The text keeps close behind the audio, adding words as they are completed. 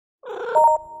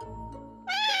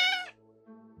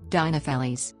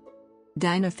Dinofelis.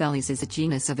 Dinofelis is a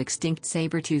genus of extinct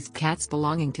sabre-toothed cats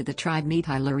belonging to the tribe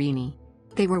Metailurini.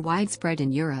 They were widespread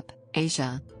in Europe,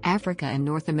 Asia, Africa and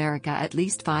North America at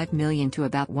least 5 million to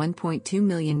about 1.2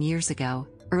 million years ago,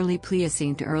 Early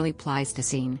Pliocene to Early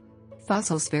Pleistocene.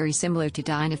 Fossils very similar to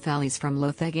Dinofelis from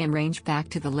Lothagam range back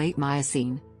to the Late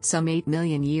Miocene, some 8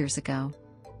 million years ago.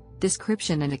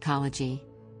 Description and ecology.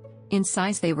 In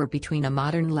size they were between a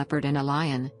modern leopard and a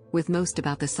lion, with most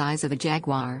about the size of a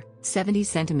jaguar, 70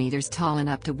 centimeters tall and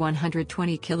up to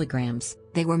 120 kilograms.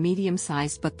 They were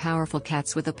medium-sized but powerful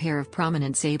cats with a pair of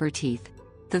prominent saber teeth.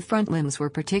 The front limbs were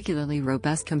particularly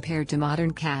robust compared to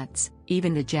modern cats,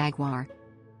 even the jaguar.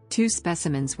 2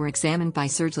 specimens were examined by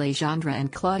Serge Legendre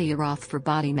and Claudia Roth for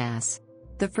body mass.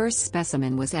 The first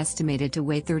specimen was estimated to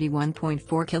weigh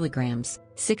 31.4 kilograms,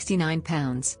 69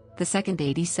 pounds, the second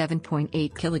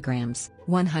 87.8 kilograms,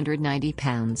 190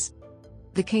 pounds.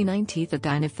 The canine teeth of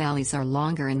Dinofelis are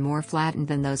longer and more flattened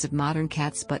than those of modern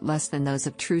cats but less than those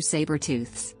of true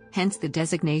saber-tooths, hence the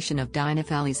designation of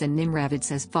Dinofelis and nimravids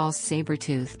as false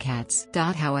saber-toothed cats.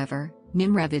 However,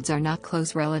 nimravids are not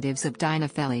close relatives of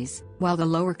Dinofelis. While the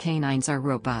lower canines are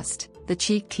robust, the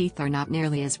cheek teeth are not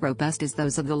nearly as robust as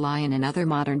those of the lion and other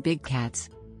modern big cats.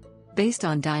 Based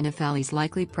on Dinofelis'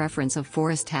 likely preference of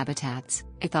forest habitats,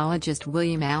 ethologist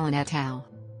William Allen et al.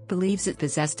 Believes it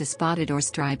possessed a spotted or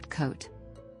striped coat.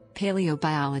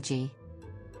 Paleobiology.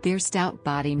 Their stout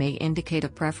body may indicate a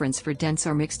preference for dense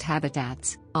or mixed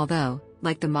habitats, although,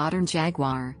 like the modern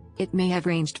jaguar, it may have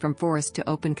ranged from forest to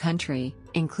open country,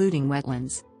 including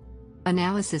wetlands.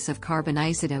 Analysis of carbon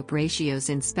isotope ratios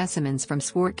in specimens from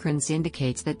Swartkrans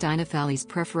indicates that Dinofelis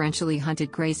preferentially hunted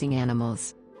grazing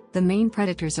animals. The main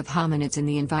predators of hominids in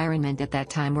the environment at that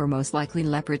time were most likely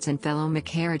leopards and fellow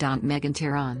Megarodont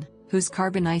Meganteron, whose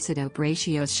carbon isotope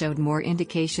ratios showed more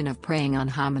indication of preying on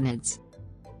hominids.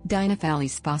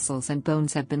 Dinofelis fossils and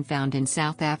bones have been found in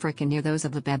South Africa near those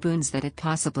of the baboons that it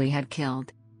possibly had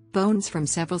killed. Bones from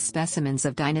several specimens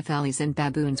of Dinofelis and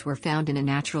baboons were found in a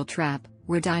natural trap,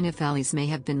 where Dinofelis may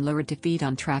have been lured to feed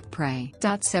on trap prey.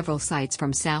 Several sites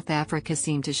from South Africa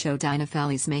seem to show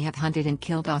Dinofelis may have hunted and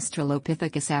killed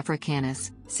Australopithecus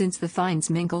africanus, since the finds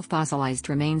mingle fossilized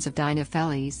remains of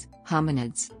Dinofelis,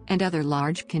 hominids, and other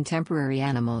large contemporary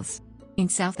animals. In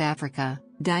South Africa,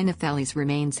 Dinofelis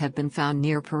remains have been found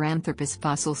near Paranthropus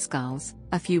fossil skulls,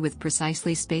 a few with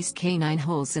precisely spaced canine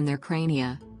holes in their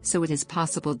crania, so it is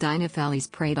possible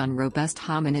Dinofelis preyed on robust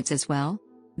hominids as well?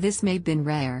 This may have been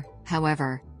rare,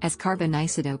 however, as carbon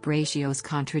isotope ratios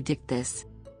contradict this.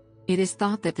 It is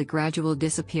thought that the gradual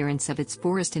disappearance of its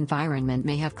forest environment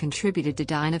may have contributed to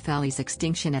Dinofelis'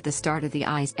 extinction at the start of the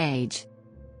Ice Age.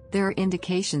 There are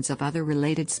indications of other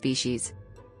related species.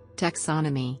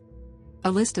 Taxonomy. A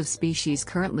list of species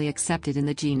currently accepted in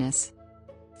the genus.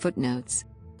 Footnotes.